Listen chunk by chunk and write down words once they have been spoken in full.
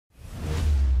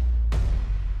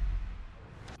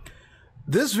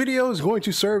This video is going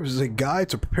to serve as a guide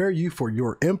to prepare you for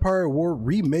your Empire War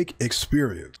Remake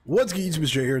experience. What's good, YouTube?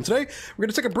 It's Jay here, and today we're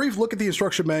going to take a brief look at the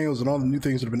instruction manuals and all the new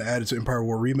things that have been added to Empire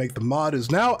War Remake. The mod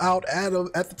is now out at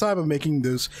the time of making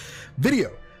this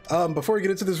video. Before we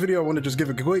get into this video, I want to just give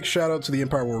a quick shout out to the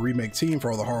Empire War Remake team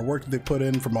for all the hard work that they put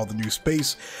in, from all the new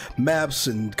space maps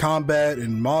and combat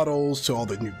and models to all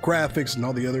the new graphics and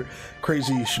all the other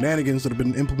crazy shenanigans that have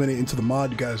been implemented into the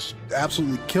mod. You guys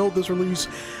absolutely killed this release,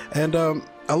 and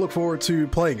I look forward to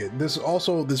playing it. This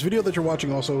video that you're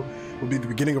watching also will be the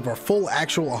beginning of our full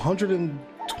actual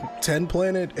 110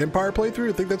 planet Empire playthrough.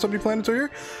 I think that's how many planets are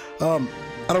here. I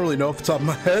don't really know off the top of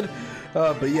my head,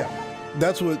 but yeah.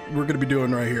 That's what we're going to be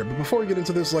doing right here. But before we get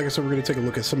into this, like I said, we're going to take a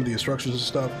look at some of the instructions and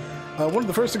stuff. One of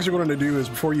the first things you're going to do is,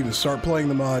 before you even start playing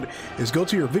the mod, is go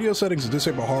to your video settings and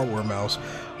disable hardware mouse.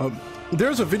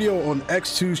 There's a video on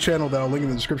X2's channel that I'll link in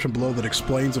the description below that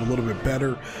explains it a little bit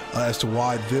better as to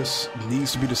why this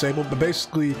needs to be disabled. But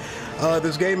basically,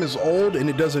 this game is old and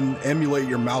it doesn't emulate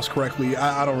your mouse correctly.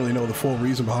 I don't really know the full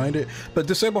reason behind it. But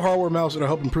disable hardware mouse, it'll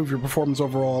help improve your performance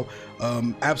overall.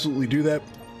 Absolutely do that.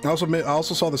 I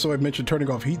also saw that somebody mentioned turning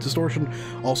off heat distortion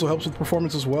also helps with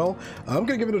performance as well. I'm going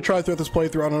to give it a try throughout this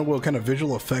playthrough. I don't know what kind of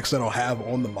visual effects that'll have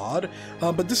on the mod,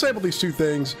 but disable these two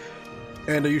things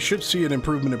and you should see an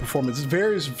improvement in performance. It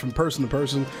varies from person to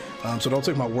person, so don't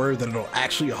take my word that it'll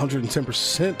actually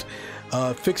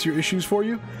 110% fix your issues for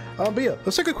you. But yeah,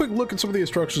 let's take a quick look at some of the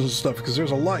instructions and stuff, because there's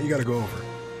a lot you got to go over.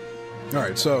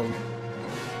 Alright, so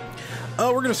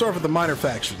we're going to start with the minor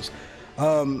factions.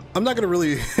 I'm not going to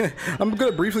really, I'm going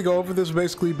to briefly go over this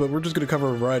basically, but we're just going to cover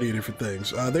a variety of different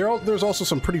things. There's also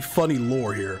some pretty funny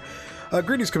lore here.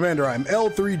 Greetings, Commander. I'm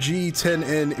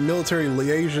L3G10N, military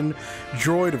liaison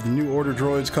droid of the New Order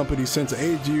Droids Company, sent to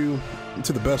aid you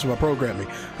to the best of my programming.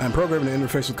 I'm programming to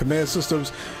interface with command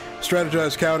systems,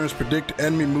 strategize counters, predict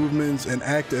enemy movements, and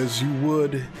act as you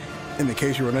would in the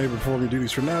case you are unable to perform your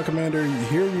duties. For now, Commander,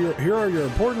 here are your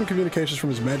important communications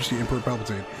from His Majesty Emperor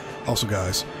Palpatine. Also,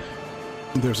 guys,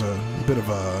 there's a bit of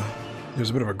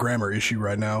a grammar issue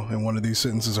right now in one of these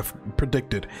sentences of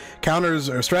predicted counters,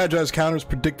 or strategize counters,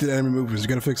 predicted enemy movements. You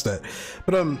gotta fix that.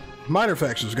 But minor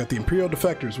factions, we got the Imperial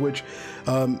Defectors, which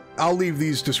I'll leave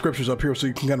these descriptions up here so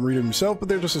you can kind of read them yourself, but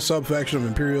they're just a sub-faction of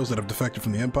Imperials that have defected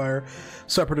from the Empire.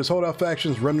 Separatist holdout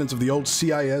factions, remnants of the old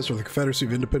CIS, or the Confederacy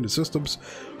of Independent Systems.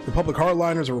 Republic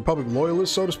hardliners, or Republic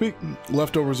loyalists, so to speak,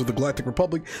 leftovers of the Galactic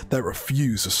Republic that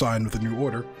refuse to sign with the New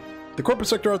Order. The Corporate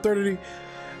Sector Authority,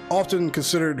 often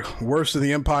considered worse than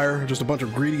the Empire, just a bunch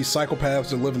of greedy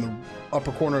psychopaths that live in the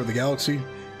upper corner of the galaxy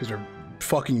because they're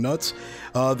fucking nuts.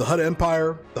 The Hutt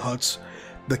Empire, the Hutts,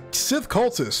 the Sith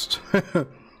Cultists.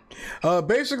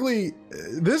 Basically,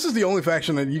 this is the only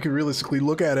faction that you can realistically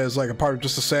look at as like a part of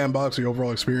just a sandbox, the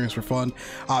overall experience for fun.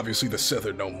 Obviously, the Sith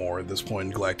are no more at this point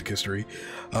in galactic history,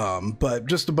 but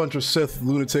just a bunch of Sith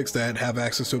lunatics that have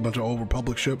access to a bunch of old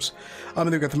Republic ships.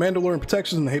 And they've got the Mandalorian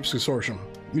Protections and the Hapes Consortium.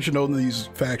 You should know these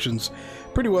factions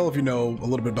pretty well if you know a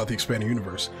little bit about the expanding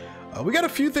universe. We got a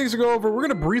few things to go over. We're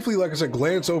going to briefly, like I said,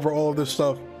 glance over all of this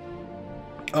stuff.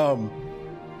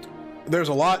 There's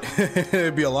a lot.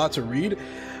 It'd be a lot to read.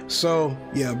 So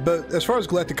yeah, but as far as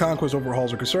Galactic Conquest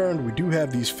overhauls are concerned, we do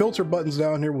have these filter buttons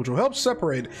down here, which will help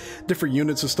separate different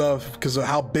units and stuff because of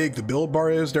how big the build bar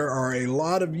is. There are a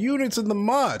lot of units in the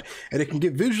mod, and it can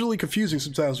get visually confusing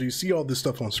sometimes when you see all this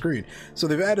stuff on screen. So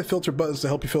they've added filter buttons to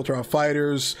help you filter out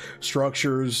fighters,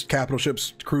 structures, capital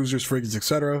ships, cruisers, frigates,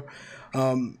 etc.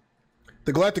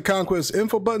 The Galactic Conquest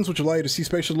info buttons, which allow you to see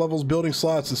spatial levels, building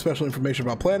slots, and special information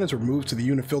about planets, are moved to the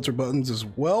unit filter buttons as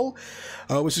well.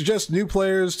 We suggest new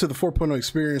players to the 4.0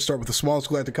 experience start with the smallest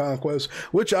Galactic Conquest,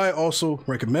 which I also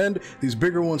recommend. These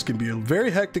bigger ones can be very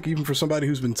hectic, even for somebody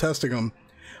who's been testing them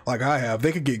like I have.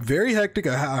 They could get very hectic.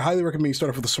 I highly recommend you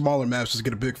start off with the smaller maps just to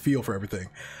get a big feel for everything.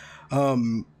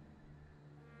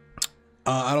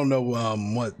 I don't know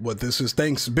what this is.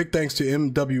 Big thanks to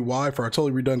MWY for our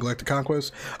totally redone Galactic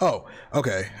Conquest. Oh,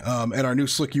 okay. And our new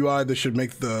slick UI, this should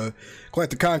make the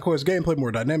Galactic Conquest gameplay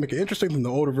more dynamic and interesting than the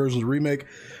older versions of Remake.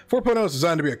 4.0 is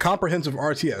designed to be a comprehensive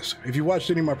RTS. If you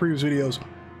watched any of my previous videos,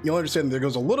 you'll understand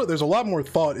there's a lot more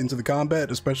thought into the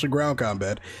combat, especially ground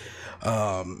combat.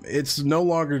 It's no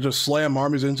longer just slam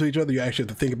armies into each other. You actually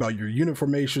have to think about your unit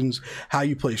formations, how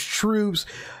you place troops.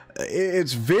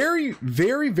 It's very,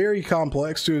 very, very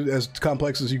complex, as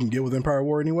complex as you can get with Empire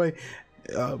War anyway.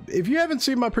 If you haven't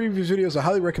seen my previous videos, I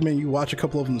highly recommend you watch a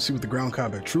couple of them to see what the ground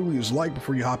combat truly is like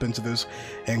before you hop into this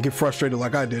and get frustrated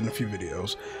like I did in a few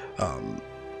videos,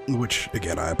 which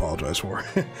again I apologize for.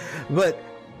 But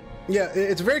Yeah,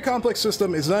 it's a very complex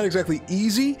system. It's not exactly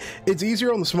easy. It's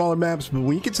easier on the smaller maps, but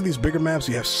when you get to these bigger maps,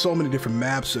 you have so many different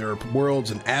maps or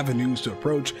worlds and avenues to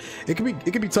approach. It can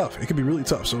be tough. It can be really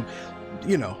tough. So,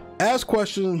 you know, ask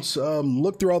questions,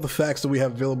 look through all the facts that we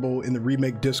have available in the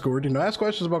Remake Discord. You know, ask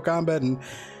questions about combat and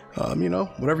you know,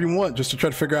 whatever you want, just to try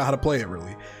to figure out how to play it,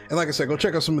 really. And like I said, go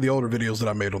check out some of the older videos that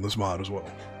I made on this mod as well.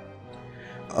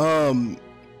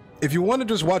 If you want to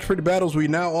just watch pretty battles, we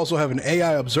now also have an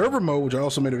AI observer mode, which I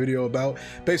also made a video about.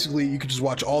 Basically, you can just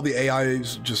watch all the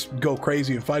AIs just go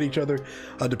crazy and fight each other,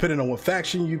 depending on what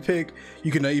faction you pick.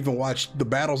 You can even watch the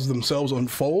battles themselves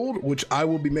unfold, which I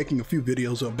will be making a few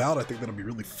videos about. I think that'll be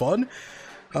really fun.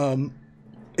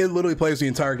 It literally plays the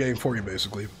entire game for you,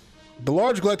 basically. The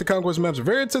large Galactic Conquest maps are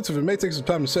very intensive and may take some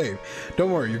time to save.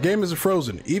 Don't worry, your game isn't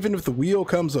frozen. Even if the wheel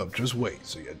comes up, just wait.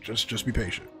 So yeah, just be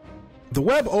patient. The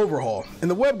web overhaul. In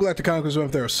the web Galactic Conquest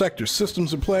map, there are sectors,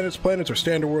 systems, and planets. Planets are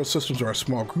standard world, systems are a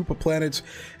small group of planets,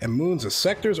 and moons and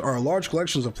sectors are large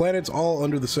collections of planets, all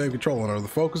under the same control and are the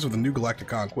focus of the new Galactic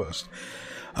Conquest.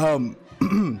 I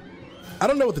don't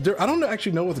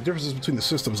actually know what the difference is between the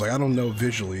systems. Like, I don't know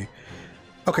visually.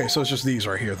 Okay, so it's just these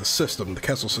right here: the system, the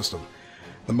Kessel system,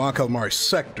 the Mon Calamari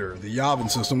sector, the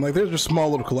Yavin system. Like, they're just small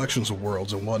little collections of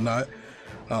worlds and whatnot.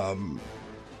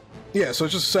 Yeah, so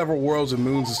it's just several worlds and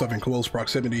moons and stuff in close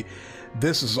proximity.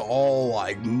 This is all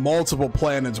like multiple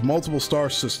planets, multiple star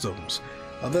systems.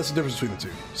 That's the difference between the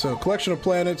two. So collection of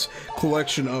planets,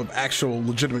 collection of actual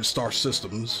legitimate star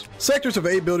systems. Sectors have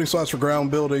 8 building slots for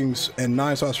ground buildings and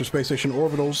 9 slots for space station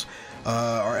orbitals.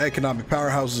 Are economic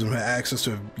powerhouses and have access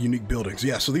to unique buildings.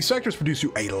 Yeah, so these sectors produce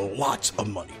you a lot of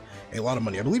money. A lot of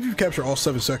money. I believe if you capture all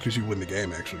 7 sectors, you win the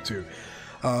game, actually, too.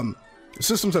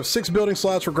 Systems have 6 building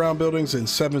slots for ground buildings and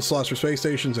 7 slots for space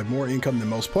stations and more income than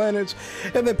most planets.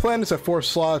 And then planets have 4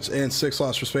 slots and 6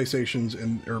 slots for space stations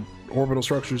and or orbital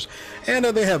structures. And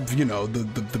they have, you know,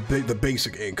 the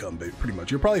basic income, pretty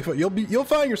much. You'll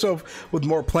find yourself with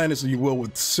more planets than you will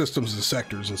with systems and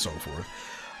sectors and so forth.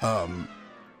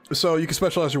 So you can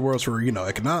specialize your worlds for, you know,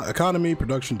 economy,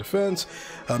 production, defense.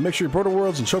 Make sure your border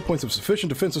worlds and choke points have sufficient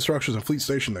defensive structures and fleet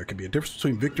station. There can be a difference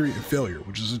between victory and failure,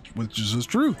 which is the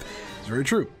truth. It's very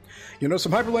true. You know,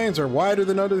 some hyperlanes are wider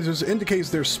than others. This indicates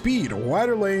their speed.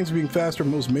 Wider lanes being faster,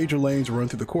 most major lanes run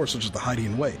through the core, such as the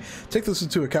Hydian Way. Take this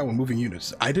into account when moving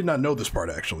units. I did not know this part,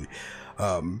 actually.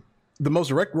 The most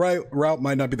direct route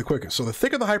might not be the quickest. So the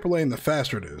thicker the hyperlane, the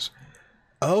faster it is.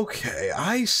 Okay,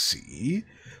 I see.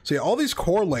 So yeah, all these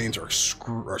core lanes are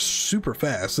super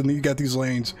fast, and then you got these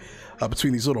lanes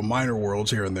between these little minor worlds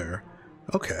here and there.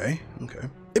 Okay.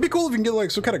 It'd be cool if you can get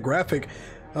like some kind of graphic.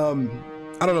 I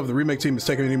don't know if the Remake team is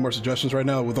taking any more suggestions right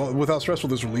now. With how stressful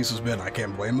this release has been, I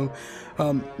can't blame them.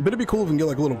 But it'd be cool if we can get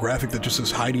like a little graphic that just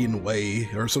says Hydian Way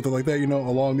or something like that, you know,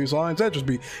 along these lines. That'd just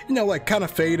be, you know, like kind of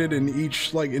faded in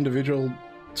each like individual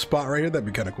spot right here. That'd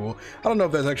be kind of cool. I don't know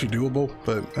if that's actually doable,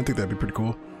 but I think that'd be pretty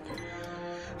cool.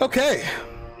 Okay.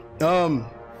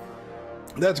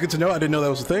 That's good to know. I didn't know that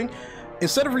was a thing.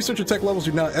 Instead of research and tech levels,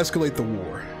 you now escalate the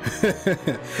war.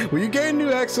 When you gain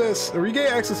access to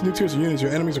new tiers of units,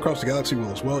 your enemies across the galaxy will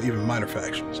as well, even minor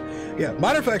factions. Yeah,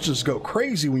 minor factions go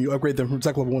crazy when you upgrade them from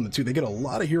tech level 1 to 2. They get a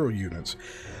lot of hero units.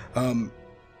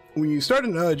 When you start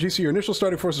in GC, your initial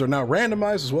starting forces are now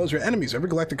randomized as well as your enemies. Every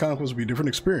Galactic Conquest will be a different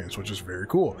experience, which is very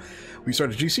cool. When you start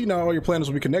at GC, now all your planets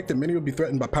will be connected. Many will be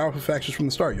threatened by powerful factions from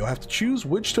the start. You'll have to choose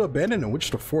which to abandon and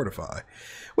which to fortify,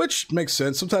 which makes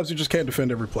sense. Sometimes you just can't defend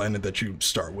every planet that you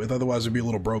start with, otherwise it'd be a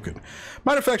little broken.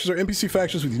 Minor factions are NPC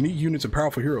factions with unique units and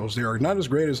powerful heroes. They are not as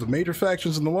great as the major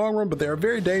factions in the long run, but they are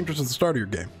very dangerous at the start of your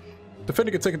game.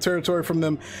 Defending and taking territory from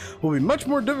them will be much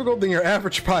more difficult than your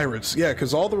average pirates. Yeah,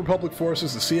 because all the Republic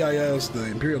forces, the CIS, the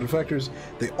Imperial defectors,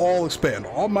 they all expand.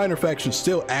 All minor factions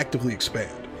still actively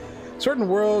expand. Certain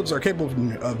worlds are capable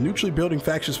of mutually building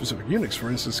faction-specific units.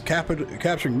 For instance,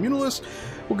 capturing Munilis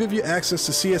will give you access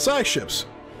to CSI ships.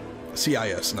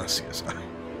 CIS, not CSI.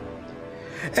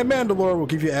 And Mandalore will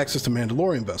give you access to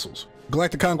Mandalorian vessels.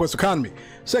 Galactic Conquest economy.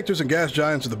 Sectors and gas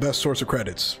giants are the best source of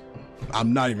credits.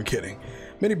 I'm not even kidding.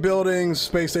 Many buildings,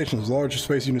 space stations, larger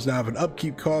space units now have an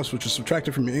upkeep cost, which is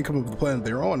subtracted from your income of the planet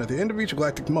they're on at the end of each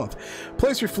galactic month.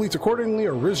 Place your fleets accordingly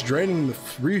or risk draining the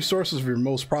resources of your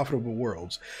most profitable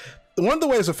worlds. One of the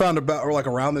ways I found about, or like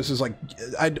around this, is like,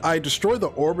 I destroy the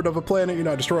orbit of a planet, you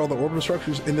know, I destroy all the orbital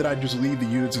structures, and then I just leave the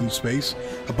units in space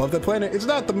above that planet. It's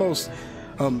not the most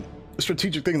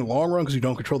strategic thing in the long run because you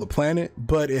don't control the planet,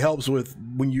 but it helps with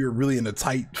when you're really in a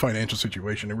tight financial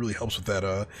situation. It really helps with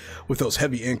that, with those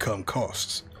heavy income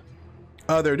costs.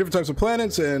 There are different types of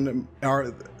planets, and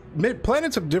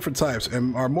planets have different types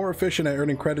and are more efficient at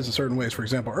earning credits in certain ways. For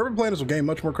example, urban planets will gain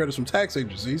much more credits from tax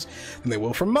agencies than they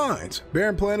will from mines.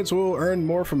 Barren planets will earn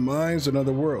more from mines than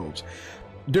other worlds.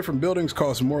 Different buildings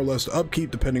cost more or less to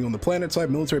upkeep depending on the planet type.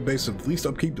 Military bases have least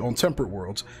upkeep on temperate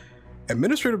worlds.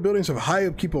 Administrative buildings have high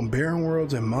upkeep on barren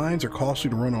worlds, and mines are costly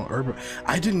to run on urban.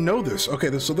 I didn't know this.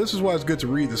 Okay, so this is why it's good to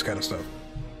read this kind of stuff.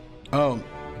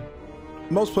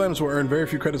 Most planets will earn very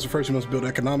few credits at first. You must build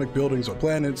economic buildings on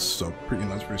planets, so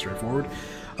that's pretty straightforward.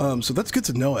 So that's good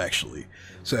to know, actually.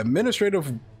 So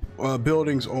administrative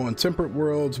buildings on temperate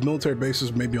worlds, military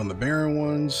bases maybe on the barren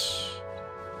ones.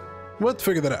 We'll have to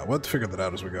figure that out. We'll have to figure that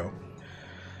out as we go.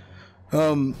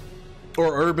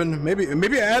 Or urban, maybe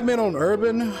admin on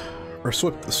urban, or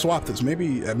swap this.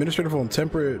 Maybe administrative on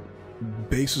temperate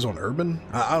bases on urban.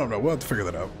 I don't know. We'll have to figure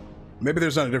that out. Maybe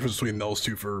there's not a difference between those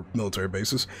two for military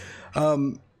bases.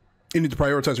 You need to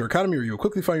prioritize your economy, or you'll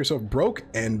quickly find yourself broke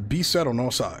and be set on all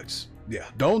sides. Yeah,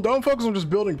 don't focus on just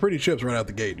building pretty ships right out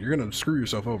the gate. You're gonna screw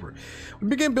yourself over. When you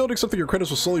begin building something, your credits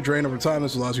will slowly drain over time.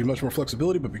 This allows you much more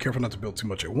flexibility, but be careful not to build too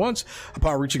much at once.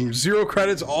 Upon reaching 0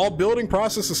 credits, all building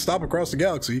processes stop across the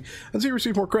galaxy until you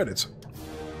receive more credits.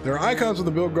 There are icons on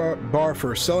the build bar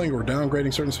for selling or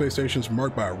downgrading certain space stations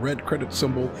marked by a red credit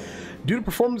symbol. Due to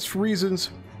performance reasons,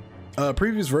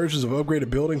 previous versions of upgraded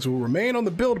buildings will remain on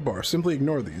the build bar. Simply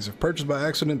ignore these. If purchased by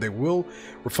accident, they will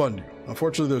refund you.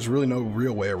 Unfortunately, there's really no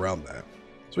real way around that.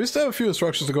 So we still have a few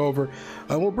instructions to go over.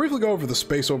 We'll briefly go over the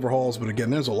space overhauls, but again,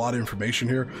 there's a lot of information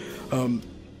here.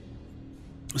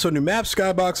 So new maps,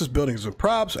 skyboxes, buildings and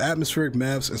props, atmospheric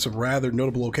maps, and some rather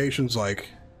notable locations like,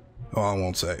 oh, I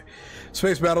won't say.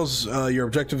 Space battles, your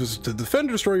objective is to defend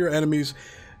or destroy your enemies.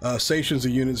 Stations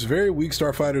and units. Very weak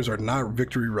starfighters are not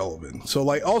victory relevant. So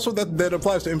like also that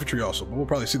applies to infantry also, but we'll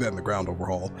probably see that in the ground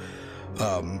overhaul.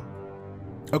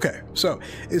 Okay, so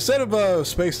instead of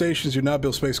space stations, you now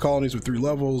build space colonies with 3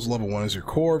 levels. Level 1 is your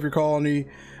core of your colony.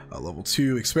 Level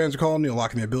 2 expands your colony,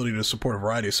 unlocking the ability to support a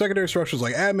variety of secondary structures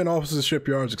like admin offices,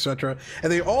 shipyards, etc.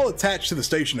 And they all attach to the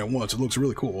station at once. It looks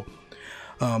really cool.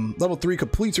 Level 3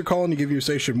 completes your colony, giving your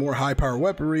station more high-power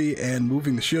weaponry and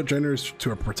moving the shield generators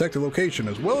to a protected location,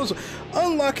 as well as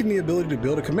unlocking the ability to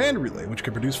build a command relay, which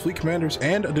can produce fleet commanders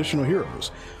and additional heroes.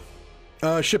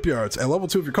 Shipyards. At level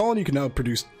 2 of your colony, you can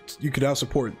now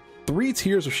support 3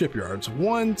 tiers of shipyards: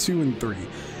 1, 2, and 3.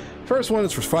 First one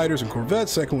is for fighters and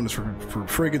corvettes. Second one is for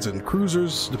frigates and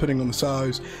cruisers, depending on the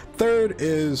size. Third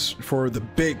is for the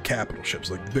big capital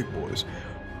ships, like the big boys.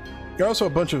 There are also a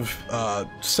bunch of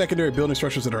secondary building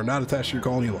structures that are not attached to your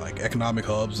colony, like economic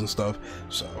hubs and stuff.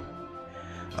 So,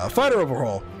 fighter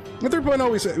overhaul. In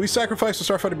 3.0, we sacrifice the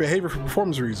starfighter behavior for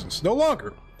performance reasons. No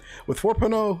longer. With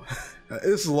 4.0,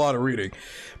 this is a lot of reading.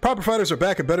 Proper fighters are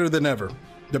back and better than ever.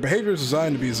 Their behavior is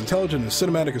designed to be as intelligent and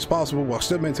cinematic as possible while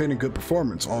still maintaining good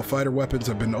performance. All fighter weapons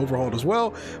have been overhauled as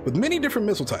well, with many different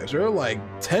missile types. There are like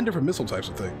 10 different missile types,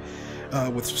 I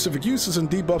think, with specific uses and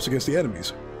debuffs against the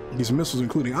enemies. These missiles,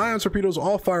 including ion torpedoes,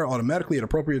 all fire automatically at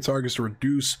appropriate targets to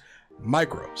reduce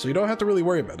micro, so you don't have to really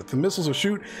worry about it. The missiles will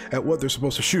shoot at what they're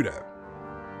supposed to shoot at.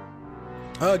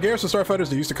 Garrison starfighters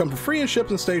that used to come for free in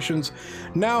ships and stations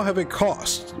now have a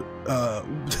cost.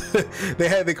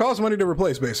 They cost money to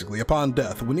replace, basically, upon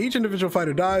death. When each individual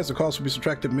fighter dies, the cost will be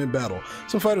subtracted mid-battle.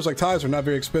 Some fighters like TIEs are not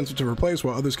very expensive to replace,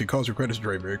 while others can cause your credits to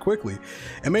drain very quickly.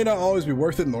 It may not always be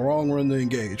worth it in the long run to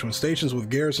engage. When stations with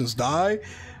garrisons die,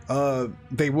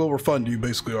 they will refund you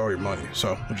basically all your money,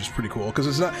 so which is pretty cool,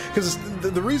 because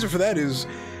the reason for that is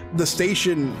the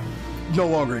station no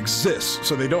longer exists,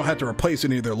 so they don't have to replace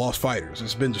any of their lost fighters.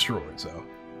 It's been destroyed. So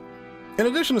in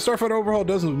addition to Starfighter overhaul,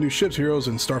 dozens of new ships, heroes,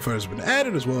 and starfighters have been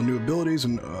added, as well as new abilities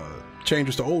and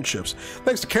changes to old ships.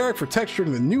 Thanks to Carrick for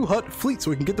texturing the new Hut fleet so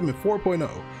we can get them in 4.0,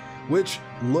 which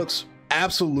looks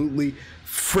absolutely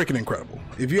freaking incredible.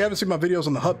 If you haven't seen my videos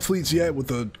on the Hut fleets yet with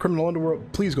the criminal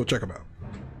underworld, please go check them out.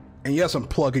 And yes, I'm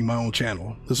plugging my own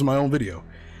channel. This is my own video.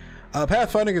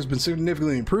 Pathfinding has been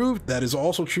significantly improved. That is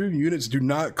also true. Units do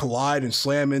not collide and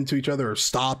slam into each other or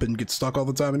stop and get stuck all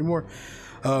the time anymore.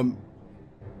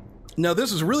 Now,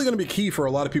 this is really going to be key for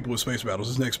a lot of people with space battles,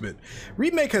 this next bit.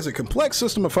 Remake has a complex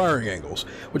system of firing angles,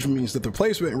 which means that the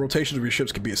placement and rotation of your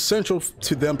ships can be essential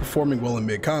to them performing well in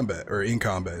mid-combat, or in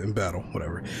combat, in battle,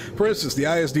 whatever. For instance, the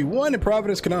ISD-1 in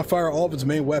Providence cannot fire all of its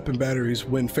main weapon batteries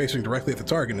when facing directly at the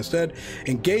target. Instead,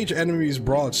 engage enemies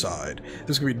broadside.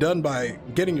 This can be done by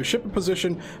getting your ship in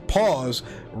position, pause,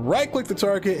 right-click the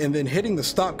target, and then hitting the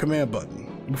stop command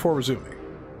button before resuming.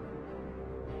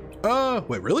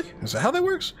 Wait, really? Is that how that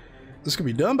works? This can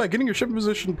be done by getting your ship in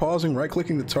position, pausing,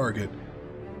 right-clicking the target,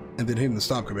 and then hitting the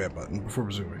stop command button before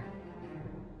resuming.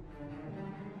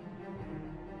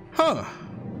 Huh.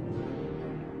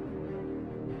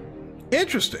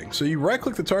 Interesting. So you right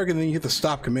click the target and then you hit the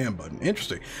stop command button.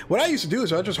 Interesting. What I used to do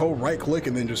is I just hold right click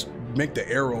and then just make the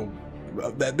arrow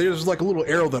that there's like a little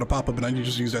arrow that'll pop up and I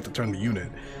just use that to turn the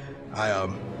unit. I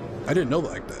didn't know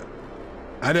like that.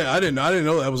 I didn't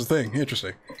know that was a thing.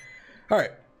 Interesting. All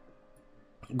right.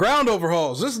 Ground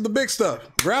overhauls. This is the big stuff.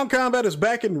 Ground combat is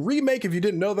back in Remake if you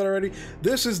didn't know that already.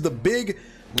 This is the big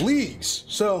leagues.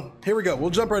 So here we go.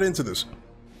 We'll jump right into this.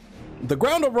 The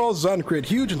ground overall is designed to create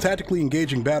huge and tactically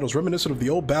engaging battles reminiscent of the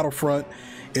old Battlefront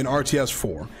in RTS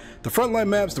form. The frontline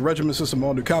maps, the regiment system,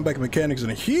 all new combat mechanics,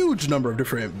 and a huge number of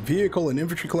different vehicle and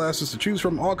infantry classes to choose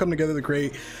from all come together to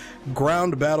create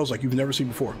ground battles like you've never seen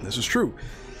before. This is true.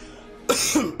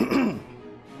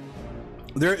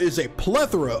 There is a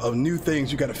plethora of new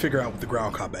things you got to figure out with the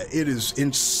ground combat. It is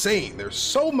insane. There's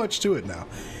so much to it now.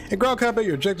 In ground combat,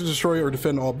 your objective is to destroy or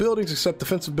defend all buildings except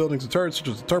defensive buildings and turrets such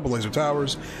as the turbo laser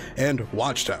towers and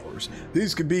watchtowers.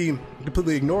 These could be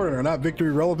completely ignored and are not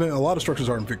victory relevant. A lot of structures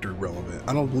aren't victory relevant.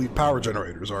 I don't believe power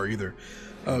generators are either.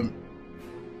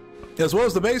 As well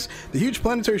as the base, the huge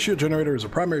planetary shield generator is a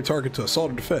primary target to assault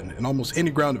or defend in almost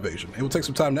any ground invasion. It will take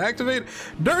some time to activate,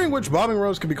 during which bombing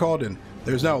runs can be called in.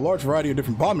 There's now a large variety of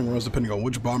different bombing runs depending on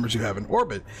which bombers you have in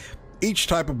orbit. Each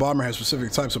type of bomber has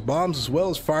specific types of bombs as well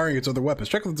as firing its other weapons.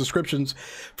 Check the descriptions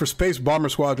for space bomber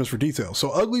squadrons for details.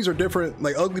 So uglies are different,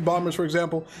 like ugly bombers for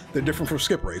example, they're different from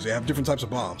skip rays. They have different types of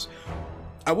bombs.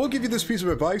 I will give you this piece of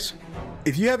advice.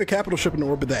 If you have a capital ship in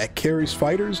orbit that carries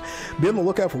fighters, be on the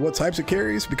lookout for what types it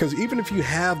carries, because even if you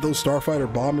have those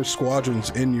starfighter bomber squadrons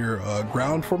in your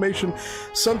ground formation,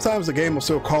 sometimes the game will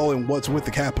still call in what's with the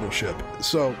capital ship.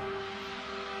 So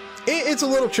it's a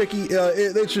little tricky.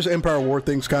 It's just Empire War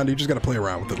things, kind of. You just got to play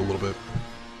around with it a little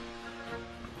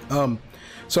bit.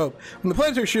 So, when the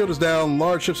planetary shield is down,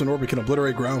 large ships in orbit can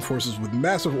obliterate ground forces with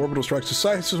massive orbital strikes,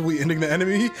 decisively ending the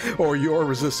enemy or your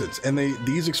resistance. And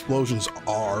these explosions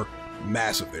are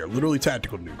massive. They're literally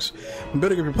tactical nukes. When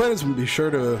building up your planets, be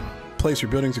sure to place your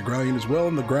buildings and ground units well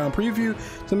in the ground preview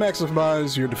to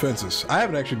maximize your defenses. I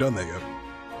haven't actually done that yet.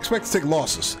 Expect to take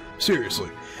losses. Seriously.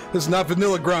 This is not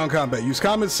vanilla ground combat. Use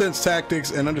common sense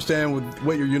tactics and understand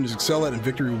what your units excel at, and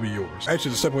victory will be yours.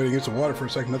 Actually, just step away against the water for a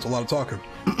second. That's a lot of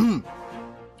talking.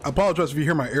 I apologize if you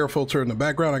hear my air filter in the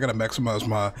background. I gotta maximize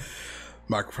my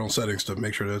microphone settings to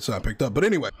make sure that it's not picked up. But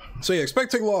anyway, so yeah,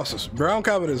 expect to take losses. Ground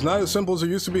combat is not as simple as it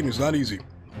used to be, and it's not easy.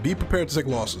 Be prepared to take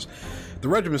losses. The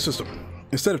regiment system.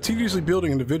 Instead of tediously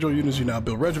building individual units, you now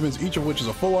build regiments, each of which is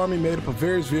a full army made up of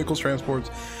various vehicles, transports,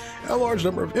 and a large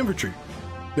number of infantry.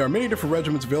 There are many different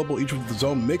regiments available, each with its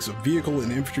own mix of vehicle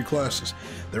and infantry classes.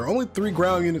 There are only 3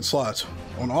 ground unit slots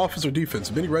on offense or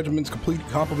defense. Many regiments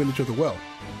complement each other well.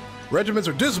 Regiments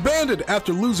are disbanded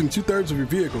after losing 2/3 of your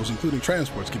vehicles, including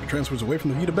transports. Keep your transports away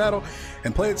from the heat of battle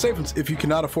and play it safe if you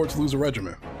cannot afford to lose a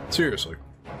regiment. Seriously.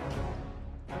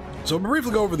 So we'll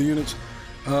briefly go over the units.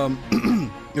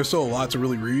 There's still a lot to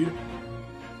really read.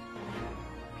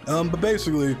 But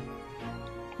basically,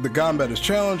 the combat is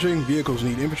challenging. Vehicles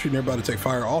need infantry nearby to take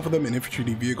fire off of them, and infantry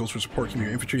need vehicles for support. Keeping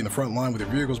your infantry in the front line with your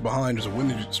vehicles behind is a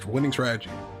winning strategy.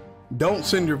 Don't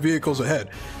send your vehicles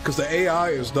ahead, because the AI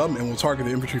is dumb and will target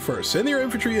the infantry first. Send your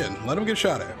infantry in, let them get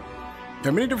shot at.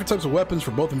 There are many different types of weapons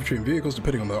for both infantry and vehicles.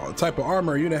 Depending on the type of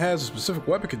armor a unit has, a specific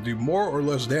weapon can do more or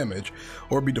less damage,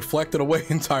 or be deflected away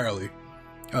entirely.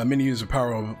 Many use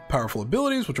powerful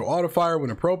abilities, which will auto-fire when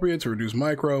appropriate to reduce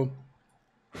micro.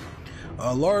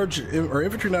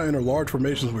 Infantry now enter large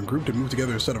formations when grouped and move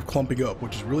together instead of clumping up,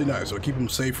 which is really nice. It'll keep them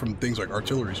safe from things like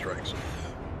artillery strikes.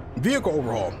 Vehicle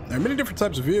overhaul. There are many different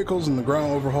types of vehicles in the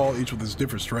ground overhaul, each with its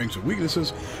different strengths and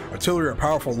weaknesses. Artillery are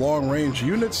powerful long-range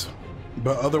units,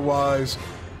 but otherwise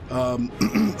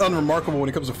unremarkable when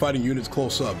it comes to fighting units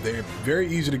close up. They're very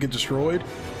easy to get destroyed,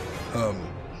 and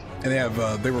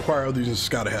they require other units to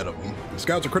scout ahead of them.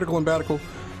 Scouts are critical in battle.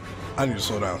 I need to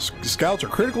slow down. Scouts are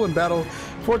critical in battle,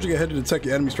 forging ahead to detect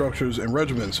enemy structures and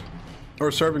regiments,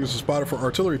 or serving as a spotter for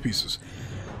artillery pieces.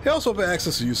 They also have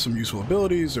access to use some useful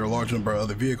abilities. There are a large number of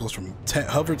other vehicles, from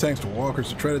hover tanks to walkers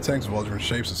to treaded tanks of all different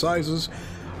shapes and sizes.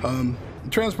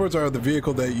 Transports are the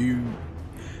vehicle that your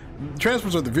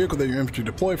infantry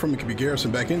deploy from and can be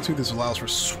garrisoned back into. This allows for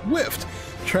swift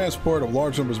transport of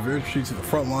large numbers of infantry to the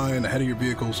front line ahead of your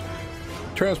vehicles.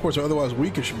 Transports are otherwise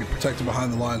weak and should be protected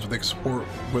behind the lines where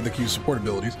they can use support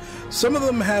abilities. Some of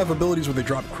them have abilities where they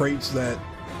drop crates that,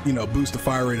 boost the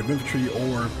fire rate of infantry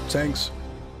or tanks.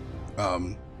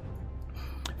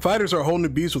 Fighters are a whole new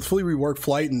beast with fully reworked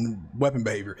flight and weapon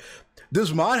behavior.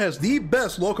 This mod has the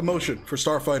best locomotion for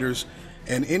starfighters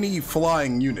and any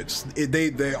flying units.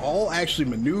 They all actually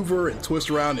maneuver and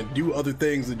twist around and do other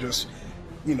things that just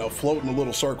you know, float in a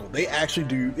little circle. They actually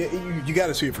do. You got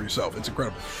to see it for yourself. It's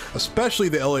incredible, especially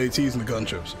the LATs and the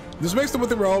gunships. This makes them what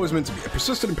they were always meant to be: a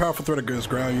persistent and powerful threat against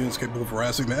ground units capable of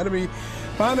harassing the enemy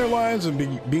behind their lines and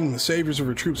being the saviors of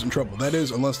their troops in trouble. That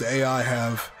is, unless the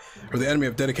AI or the enemy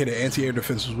have dedicated anti-air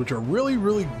defenses, which are really,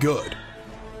 really good.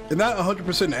 They're not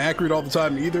 100% accurate all the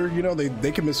time either. You know,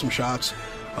 they can miss some shots,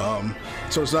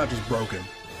 so it's not just broken.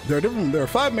 There are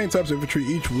 5 main types of infantry,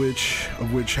 each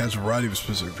of which has a variety of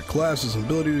specific classes and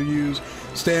ability to use: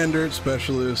 standard,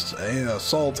 specialists,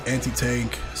 assault,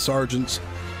 anti-tank, sergeants.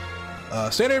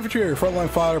 Standard infantry are your frontline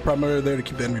fodder, primarily there to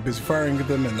keep the enemy busy firing at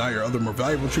them and not your other more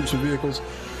valuable troops and vehicles.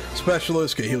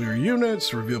 Specialists can heal your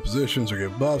units, reveal positions, or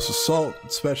give buffs. Assault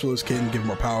specialists can give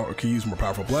more power, can use more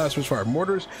powerful blasters, fire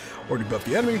mortars, or debuff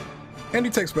the enemy.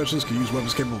 Anti-tank specialists can use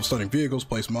weapons capable of stunning vehicles,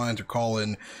 place mines, or call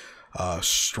in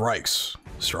strikes.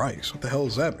 Strikes? What the hell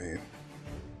does that mean?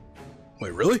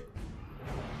 Wait, really?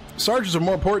 Sergeants are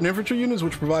more important infantry units,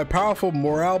 which provide powerful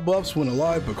morale buffs when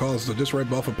alive, but cause the disarray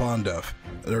buff upon death,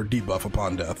 or debuff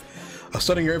upon death.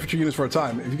 Stunning your infantry units for a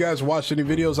time. If you guys watched any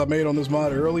videos I made on this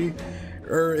mod early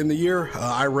in the year,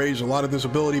 I raised a lot of this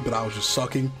ability, but I was just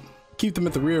sucking. Keep them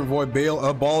at the rear and avoid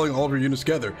balling all of your units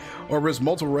together, or risk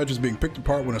multiple regiments being picked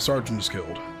apart when a sergeant is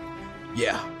killed.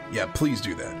 Yeah, please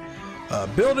do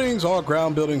that. Buildings, all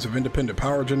ground buildings have independent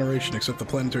power generation, except the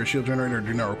planetary shield generator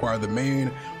do not require the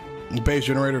main base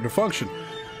generator to function.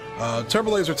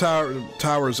 Turbo laser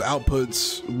towers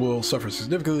outputs will suffer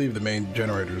significantly if the main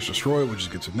generator is destroyed, which is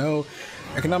good to know.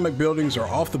 Economic buildings are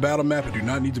off the battle map and do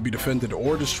not need to be defended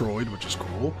or destroyed, which is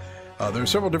cool. There are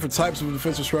several different types of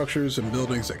defensive structures and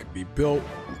buildings that can be built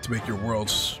to make your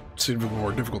worlds significantly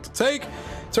more difficult to take.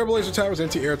 Turbo laser towers,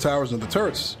 anti-air towers, and the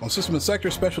turrets. On system and sector,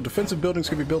 special defensive buildings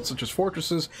can be built, such as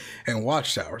fortresses and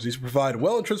watchtowers. These provide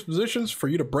well-entrenched positions for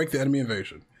you to break the enemy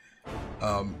invasion.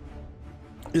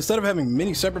 Instead of having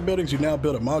many separate buildings, you now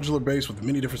build a modular base with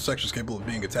many different sections capable of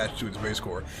being attached to its base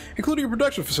core, including your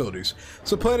production facilities.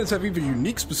 Some planets have even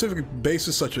unique specific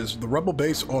bases, such as the Rebel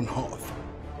base on Hoth.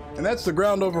 And that's the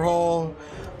ground overhaul.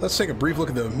 Let's take a brief look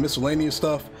at the miscellaneous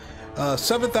stuff.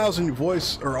 7,000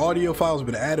 voice or audio files have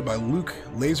been added by Luke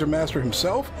Lasermaster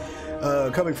himself,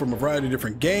 coming from a variety of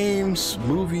different games,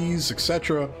 movies,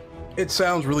 etc. It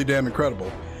sounds really damn incredible.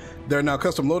 There are now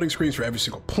custom loading screens for every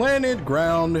single planet,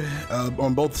 ground,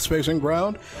 on both space and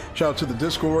ground. Shout out to the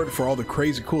Discord for all the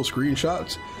crazy cool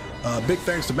screenshots. Big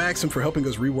thanks to Maxim for helping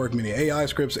us rework many AI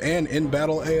scripts and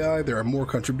in-battle AI. There are more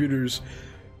contributors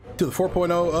to the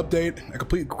 4.0 update. A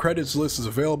complete credits list is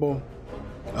available.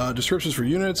 Descriptions for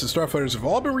units and starfighters have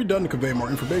all been redone to convey more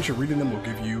information. Reading them will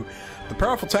give you the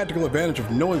powerful tactical advantage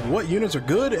of knowing what units are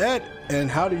good at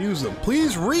and how to use them.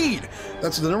 Please read!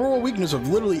 That's the number one weakness of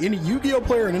literally any Yu-Gi-Oh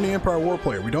player and any Empire War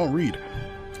player. We don't read.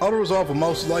 Auto-resolve will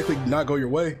most likely not go your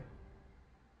way.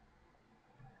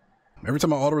 Every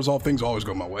time I auto-resolve, things always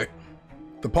go my way.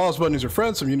 The pause button is your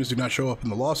friend. Some units do not show up in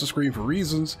the losses screen for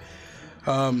reasons.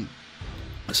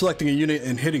 Selecting a unit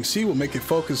and hitting C will make it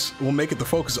the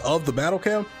focus of the battle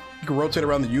cam. You can rotate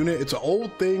around the unit. It's an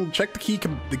old thing. Check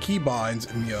the key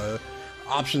binds in the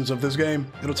options of this game.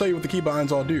 It'll tell you what the key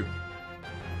binds all do.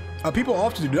 People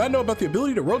often do not know about the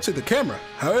ability to rotate the camera.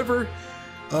 However,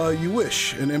 you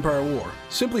wish in Empire War.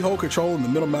 Simply hold control in the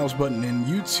middle mouse button and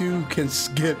you too can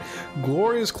get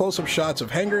glorious close-up shots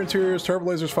of hangar interiors,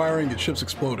 turbo lasers firing, and ships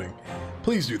exploding.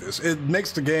 Please do this. It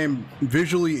makes the game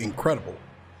visually incredible.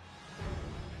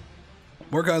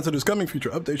 More content is coming.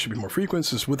 Future updates should be more frequent.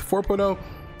 Since with 4.0,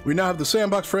 we now have the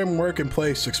sandbox framework in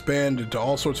place to expand into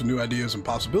all sorts of new ideas and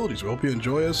possibilities. We hope you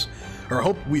enjoy us,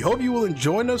 or we hope you will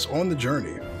join us on the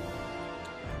journey.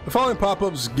 The following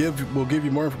pop-ups will give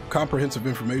you more comprehensive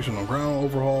information on ground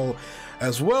overhaul,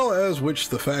 as well as which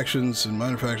the factions and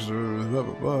minor factions are. Blah,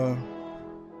 blah,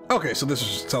 blah. Okay, so this is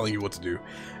just telling you what to do.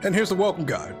 And here's the welcome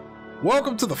guide.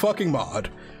 Welcome to the fucking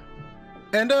mod.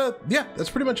 And yeah, that's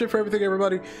pretty much it for everything,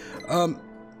 everybody.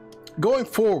 Going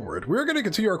forward, we're going to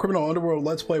continue our Criminal Underworld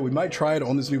Let's Play. We might try it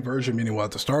on this new version, meaning we'll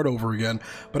have to start over again,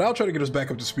 but I'll try to get us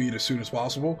back up to speed as soon as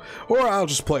possible, or I'll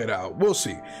just play it out. We'll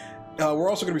see. We're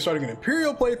also going to be starting an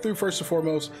Imperial playthrough first and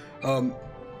foremost,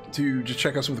 to just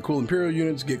check out some of the cool Imperial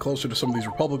units, get closer to some of these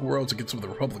Republic worlds, and get some of the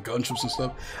Republic gunships and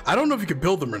stuff. I don't know if you can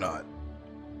build them or not.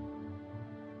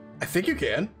 I think you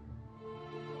can.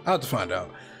 I'll have to find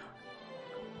out.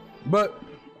 But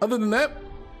other than that,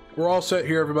 we're all set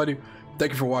here, everybody.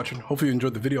 Thank you for watching. Hopefully you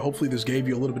enjoyed the video. Hopefully this gave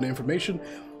you a little bit of information.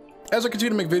 As I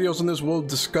continue to make videos on this, we'll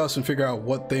discuss and figure out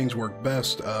what things work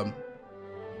best.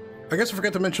 I guess I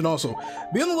forgot to mention also,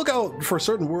 be on the lookout for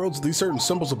certain worlds, these certain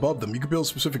symbols above them. You can build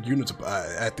specific units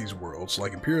at these worlds,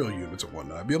 like Imperial units and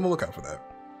whatnot. Be on the lookout for that.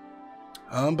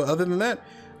 But other than that,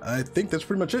 I think that's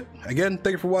pretty much it. Again,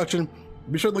 thank you for watching.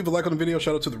 Be sure to leave a like on the video.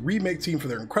 Shout out to the Remake team for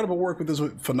their incredible work with this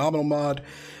phenomenal mod.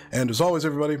 And as always,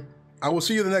 everybody, I will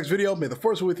see you in the next video. May the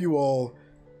force be with you all.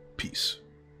 Peace.